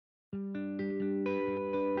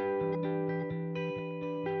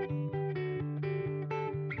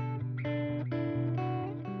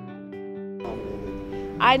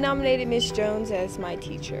I nominated Miss Jones as my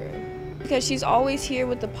teacher because she's always here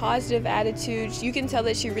with a positive attitude. You can tell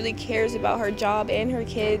that she really cares about her job and her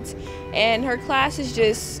kids, and her class is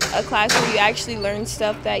just a class where you actually learn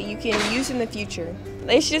stuff that you can use in the future.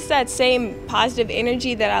 It's just that same positive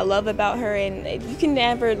energy that I love about her, and you can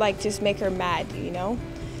never just make her mad, you know?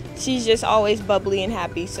 She's just always bubbly and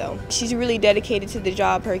happy, so she's really dedicated to the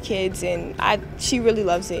job, her kids, and she really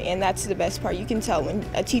loves it, and that's the best part. You can tell when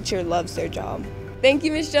a teacher loves their job. Thank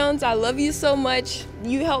you, Ms. Jones. I love you so much.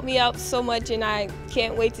 You helped me out so much, and I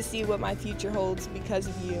can't wait to see what my future holds because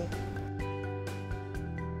of you.